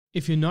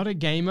If you're not a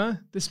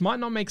gamer, this might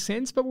not make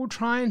sense, but we'll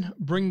try and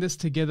bring this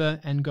together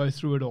and go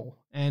through it all.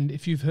 And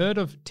if you've heard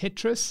of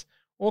Tetris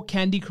or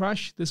Candy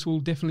Crush, this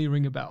will definitely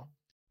ring a bell.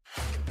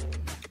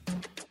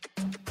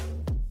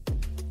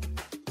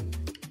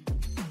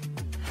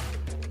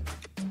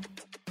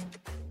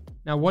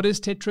 Now, what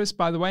is Tetris?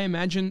 By the way,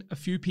 imagine a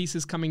few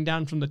pieces coming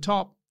down from the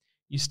top.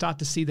 You start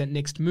to see that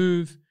next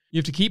move. You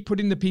have to keep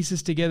putting the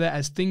pieces together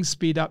as things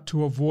speed up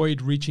to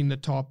avoid reaching the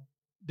top,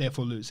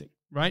 therefore losing,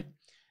 right?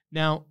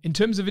 Now, in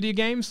terms of video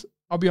games,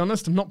 I'll be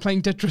honest, I'm not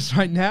playing Tetris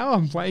right now.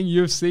 I'm playing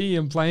UFC,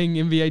 I'm playing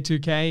NBA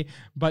 2K,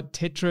 but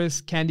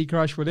Tetris, Candy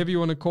Crush, whatever you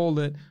want to call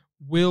it,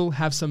 will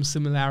have some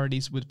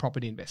similarities with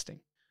property investing.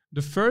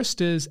 The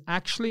first is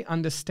actually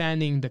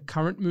understanding the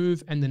current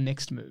move and the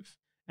next move.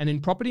 And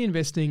in property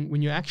investing,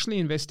 when you're actually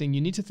investing,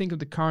 you need to think of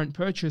the current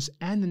purchase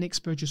and the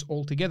next purchase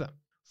all together.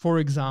 For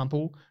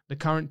example, the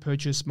current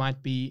purchase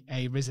might be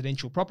a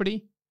residential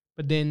property,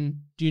 but then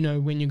do you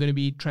know when you're going to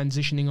be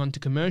transitioning onto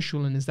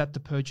commercial, and is that the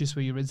purchase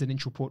where your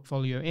residential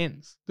portfolio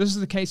ends? This is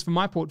the case for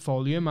my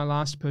portfolio. My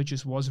last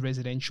purchase was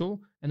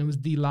residential, and it was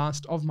the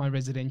last of my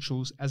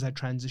residentials as I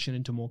transitioned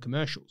into more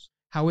commercials.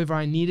 However,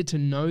 I needed to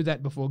know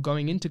that before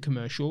going into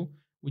commercial,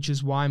 which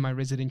is why my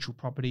residential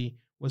property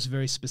was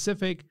very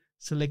specific,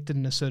 selected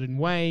in a certain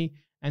way,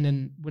 and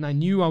then when I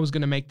knew I was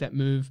going to make that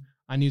move,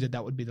 I knew that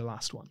that would be the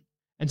last one.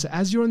 And so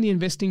as you're on the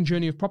investing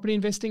journey of property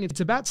investing,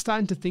 it's about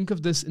starting to think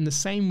of this in the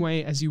same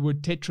way as you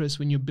would Tetris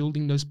when you're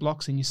building those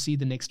blocks and you see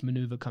the next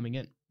maneuver coming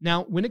in.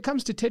 Now, when it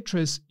comes to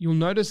Tetris, you'll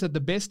notice that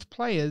the best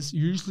players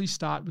usually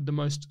start with the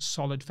most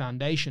solid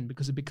foundation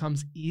because it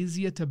becomes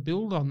easier to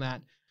build on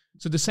that.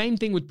 So the same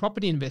thing with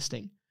property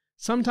investing.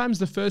 Sometimes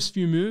the first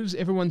few moves,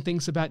 everyone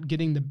thinks about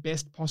getting the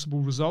best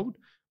possible result,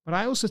 but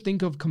I also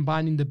think of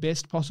combining the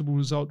best possible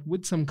result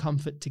with some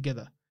comfort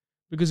together.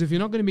 Because if you're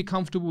not going to be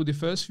comfortable with your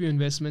first few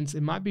investments,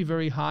 it might be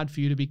very hard for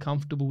you to be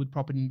comfortable with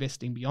property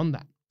investing beyond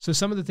that. So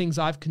some of the things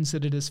I've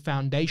considered as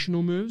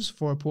foundational moves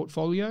for a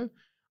portfolio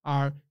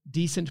are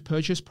decent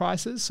purchase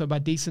prices. So by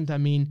decent, I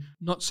mean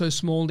not so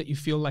small that you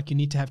feel like you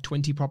need to have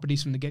 20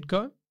 properties from the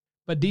get-go,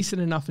 but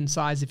decent enough in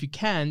size if you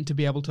can to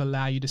be able to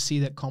allow you to see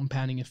that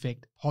compounding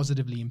effect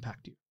positively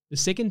impact you. The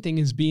second thing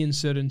is be in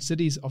certain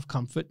cities of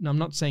comfort. And I'm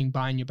not saying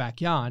buy in your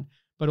backyard,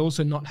 but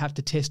also not have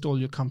to test all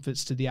your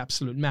comforts to the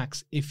absolute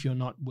max if you're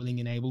not willing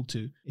and able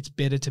to. It's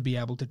better to be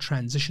able to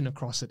transition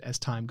across it as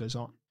time goes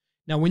on.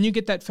 Now, when you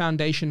get that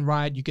foundation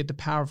right, you get the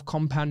power of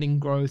compounding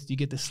growth, you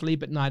get the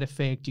sleep at night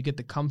effect, you get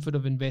the comfort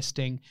of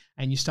investing,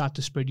 and you start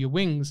to spread your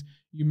wings,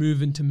 you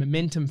move into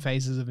momentum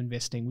phases of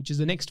investing, which is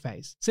the next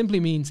phase. Simply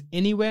means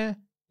anywhere,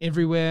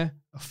 everywhere,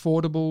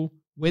 affordable,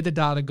 where the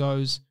data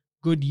goes,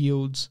 good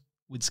yields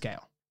with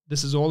scale.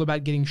 This is all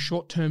about getting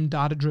short-term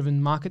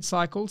data-driven market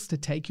cycles to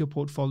take your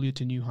portfolio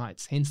to new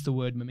heights, hence the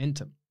word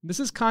momentum. This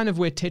is kind of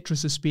where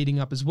Tetris is speeding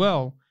up as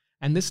well,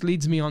 and this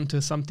leads me on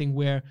to something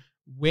where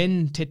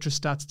when Tetris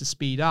starts to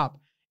speed up,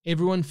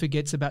 everyone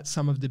forgets about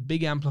some of the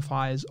big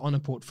amplifiers on a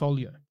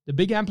portfolio. The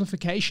big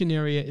amplification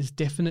area is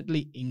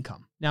definitely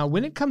income. Now,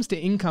 when it comes to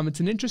income,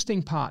 it's an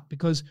interesting part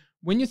because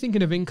when you're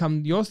thinking of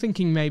income, you're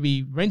thinking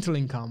maybe rental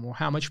income or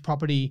how much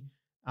property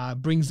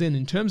brings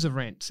in terms of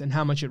rents and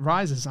how much it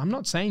rises. I'm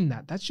not saying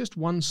that. That's just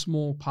one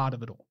small part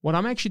of it all. What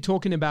I'm actually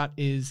talking about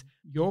is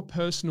your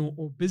personal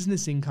or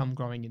business income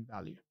growing in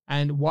value.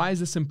 And why is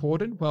this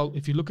important? Well,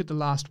 if you look at the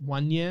last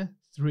 1 year,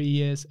 3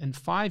 years, and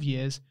 5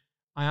 years,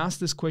 I asked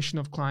this question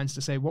of clients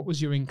to say, what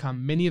was your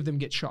income? Many of them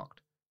get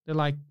shocked. They're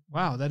like,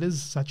 wow, that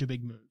is such a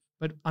big move.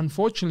 But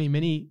unfortunately,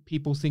 many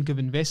people think of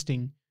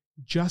investing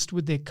just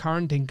with their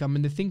current income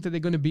and they think that they're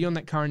going to be on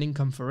that current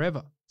income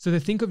forever. So they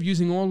think of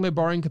using all their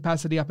borrowing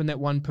capacity up in that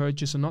one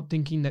purchase and not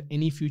thinking that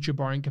any future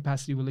borrowing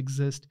capacity will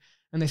exist.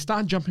 And they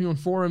start jumping on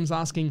forums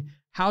asking,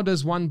 how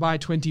does one buy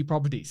 20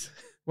 properties?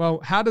 Well,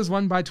 how does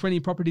one buy 20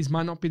 properties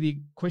might not be the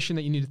question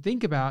that you need to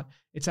think about.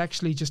 It's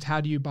actually just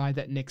how do you buy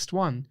that next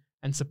one?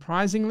 And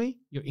surprisingly,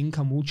 your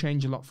income will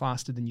change a lot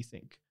faster than you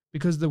think.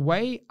 Because the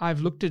way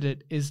I've looked at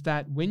it is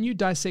that when you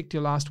dissect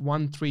your last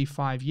 1, 3,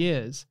 5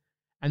 years,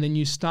 and then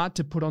you start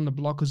to put on the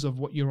blockers of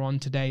what you're on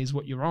today is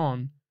what you're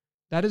on,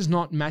 that is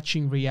not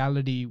matching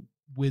reality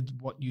with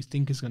what you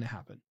think is going to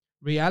happen.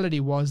 Reality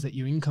was that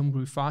your income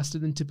grew faster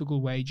than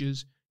typical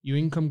wages, your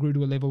income grew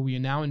to a level where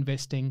you're now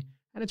investing,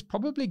 and it's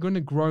probably going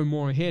to grow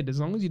more ahead as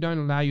long as you don't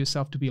allow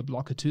yourself to be a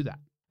blocker to that.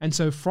 And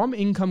so from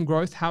income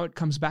growth, how it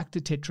comes back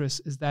to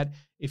Tetris is that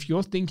if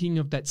you're thinking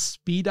of that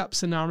speed up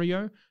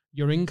scenario,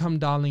 your income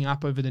dialing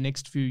up over the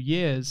next few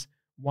years,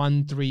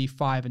 1, 3,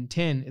 5, and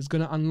 10 is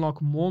going to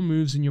unlock more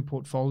moves in your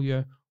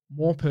portfolio,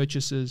 more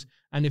purchases.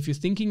 And if you're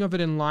thinking of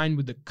it in line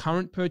with the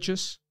current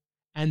purchase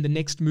and the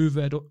next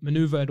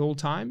maneuver at all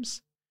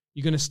times,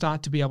 you're going to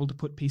start to be able to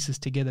put pieces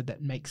together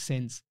that make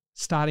sense,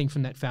 starting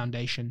from that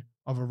foundation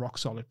of a rock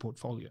solid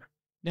portfolio.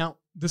 Now,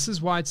 this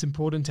is why it's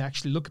important to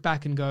actually look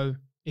back and go,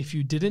 if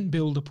you didn't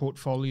build a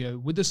portfolio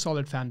with a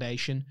solid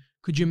foundation,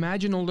 could you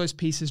imagine all those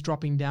pieces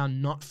dropping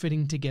down, not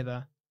fitting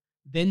together?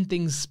 Then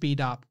things speed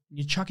up.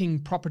 You're chucking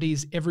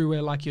properties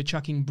everywhere like you're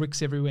chucking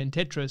bricks everywhere in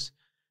Tetris.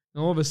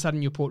 And all of a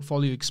sudden your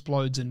portfolio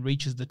explodes and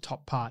reaches the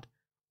top part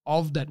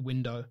of that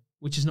window,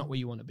 which is not where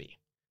you want to be.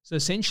 So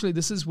essentially,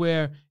 this is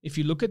where if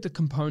you look at the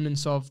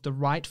components of the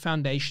right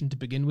foundation to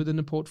begin with in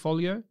a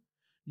portfolio,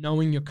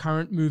 knowing your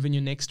current move and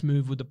your next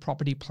move with a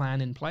property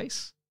plan in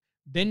place,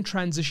 then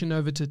transition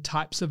over to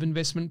types of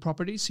investment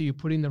properties. So you're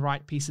putting the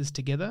right pieces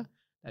together,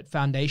 that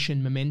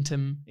foundation,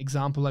 momentum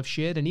example I've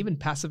shared, and even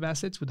passive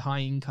assets with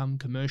high income,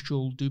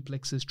 commercial,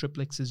 duplexes,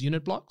 triplexes,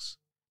 unit blocks.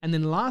 And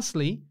then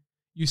lastly,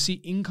 you see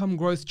income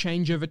growth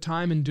change over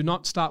time, and do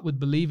not start with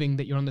believing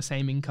that you're on the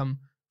same income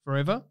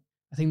forever.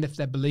 I think that if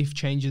that belief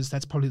changes,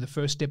 that's probably the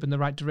first step in the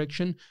right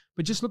direction.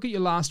 But just look at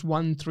your last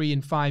 1, 3,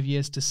 and 5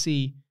 years to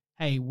see,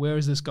 hey, where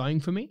is this going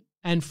for me?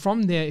 And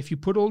from there, if you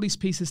put all these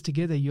pieces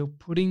together, you're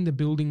putting the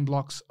building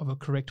blocks of a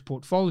correct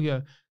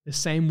portfolio the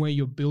same way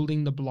you're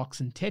building the blocks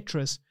in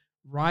Tetris,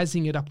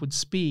 rising it up with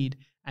speed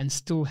and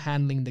still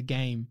handling the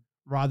game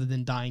rather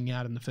than dying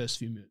out in the first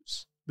few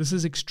moves. This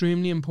is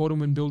extremely important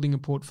when building a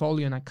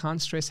portfolio, and I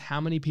can't stress how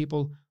many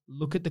people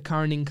look at the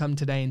current income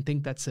today and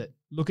think that's it.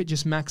 Look at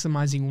just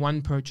maximizing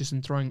one purchase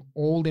and throwing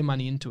all their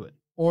money into it.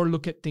 Or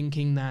look at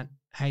thinking that,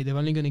 hey, they're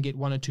only going to get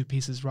 1 or 2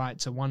 pieces right,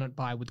 so why not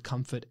buy with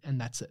comfort and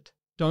that's it.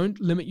 Don't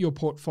limit your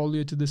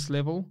portfolio to this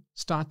level.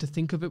 Start to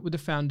think of it with a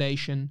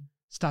foundation,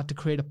 start to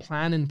create a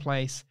plan in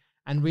place,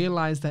 and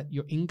realize that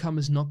your income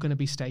is not going to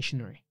be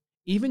stationary.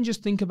 Even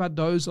just think about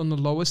those on the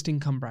lowest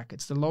income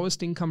brackets. The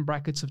lowest income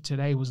brackets of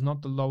today was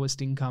not the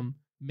lowest income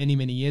many,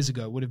 many years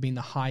ago. It would have been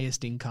the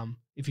highest income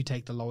if you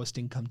take the lowest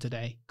income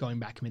today, going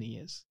back many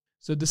years.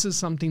 So this is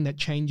something that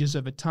changes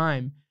over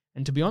time.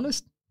 And to be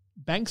honest,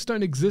 banks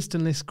don't exist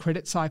unless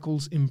credit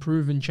cycles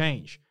improve and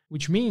change,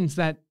 which means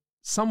that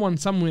someone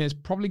somewhere is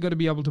probably going to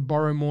be able to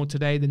borrow more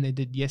today than they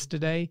did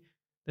yesterday,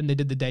 than they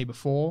did the day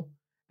before.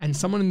 And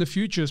someone in the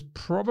future is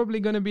probably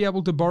going to be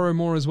able to borrow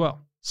more as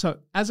well. So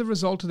as a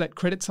result of that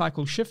credit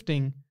cycle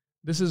shifting,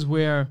 this is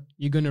where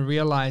you're going to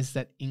realize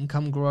that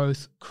income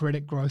growth,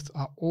 credit growth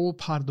are all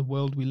part of the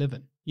world we live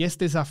in. Yes,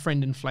 there's our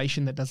friend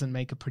inflation that doesn't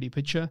make a pretty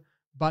picture,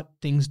 but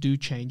things do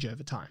change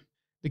over time.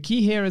 The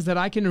key here is that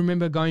I can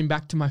remember going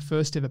back to my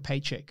first ever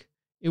paycheck.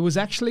 It was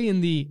actually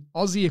in the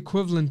Aussie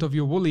equivalent of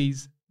your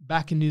Woolies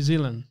back in New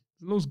Zealand,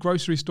 a little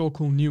grocery store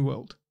called New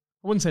World.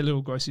 I wouldn't say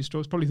little grocery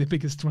store, it's probably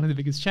one of the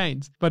biggest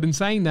chains. But in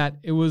saying that,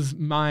 it was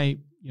my,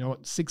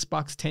 $6,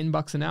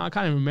 $10 an hour. I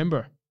can't even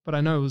remember, but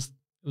I know it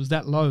was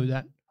that low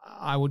that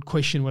I would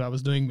question what I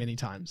was doing many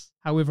times.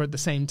 However, at the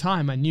same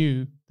time, I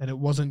knew that it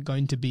wasn't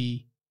going to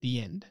be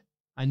the end.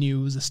 I knew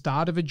it was the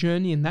start of a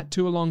journey, and that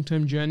too a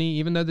long-term journey.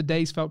 Even though the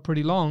days felt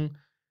pretty long,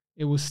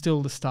 it was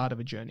still the start of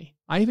a journey.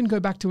 I even go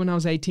back to when I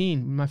was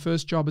 18, my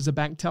first job as a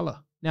bank teller.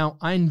 Now,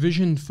 I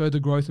envisioned further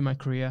growth in my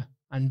career.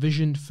 I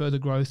envisioned further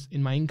growth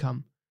in my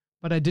income.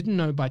 But I didn't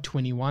know by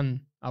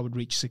 21 I would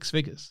reach 6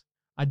 figures.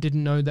 I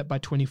didn't know that by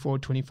 24 or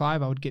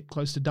 25 I would get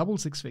close to double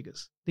 6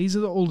 figures. These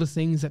are all the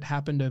things that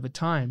happened over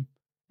time.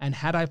 And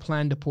had I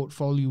planned a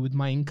portfolio with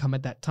my income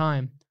at that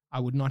time, I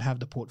would not have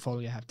the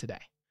portfolio I have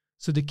today.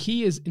 So the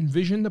key is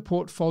envision the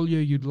portfolio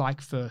you'd like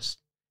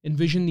first.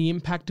 Envision the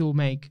impact it will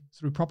make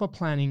through proper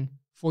planning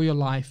for your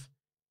life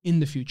in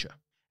the future.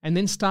 And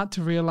then start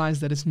to realize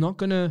that it's not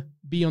going to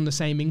be on the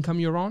same income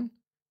you're on,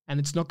 and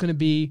it's not going to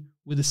be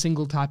with a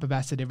single type of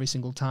asset every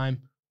single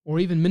time, or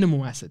even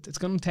minimal assets. It's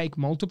going to take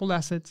multiple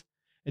assets.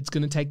 It's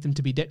going to take them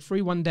to be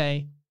debt-free one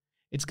day.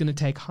 It's going to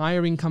take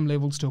higher income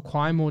levels to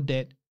acquire more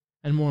debt.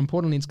 And more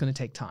importantly, it's going to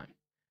take time.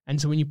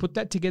 And so when you put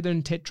that together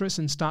in Tetris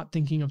and start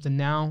thinking of the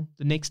now,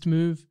 the next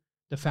move,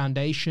 the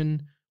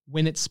foundation,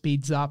 when it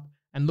speeds up,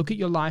 and look at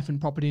your life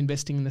and property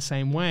investing in the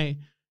same way,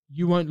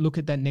 you won't look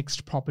at that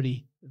next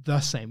property the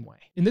same way.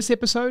 In this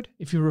episode,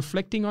 if you're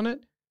reflecting on it,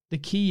 the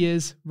key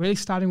is really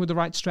starting with the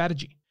right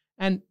strategy.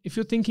 And if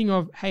you're thinking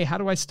of, hey, how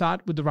do I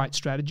start with the right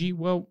strategy?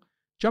 Well,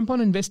 jump on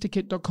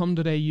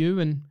investorkit.com.au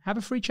and have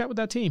a free chat with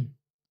our team.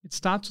 It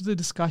starts with a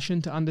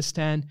discussion to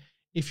understand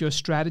if your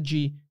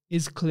strategy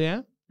is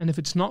clear, and if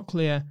it's not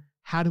clear,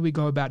 how do we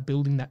go about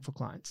building that for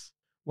clients?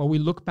 Well, we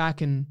look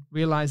back and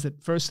realize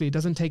that firstly, it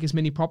doesn't take as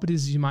many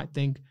properties as you might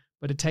think,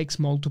 but it takes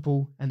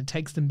multiple, and it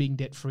takes them being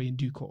debt-free in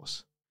due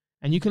course.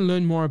 And you can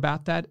learn more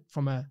about that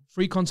from a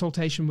free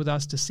consultation with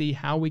us to see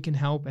how we can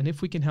help, and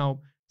if we can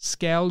help,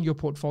 scale your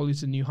portfolio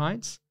to new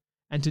heights.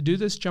 And to do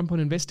this, jump on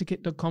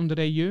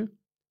investorkit.com.au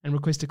and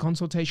request a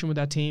consultation with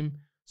our team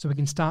so we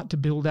can start to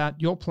build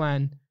out your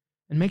plan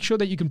and make sure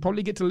that you can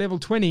probably get to level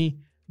 20,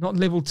 not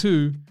level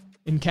 2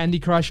 in Candy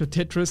Crush or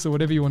Tetris or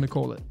whatever you want to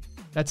call it.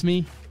 That's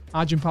me,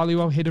 Arjun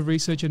Paliwal, Head of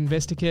Research at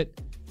InvestorKit.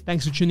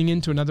 Thanks for tuning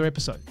in to another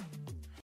episode.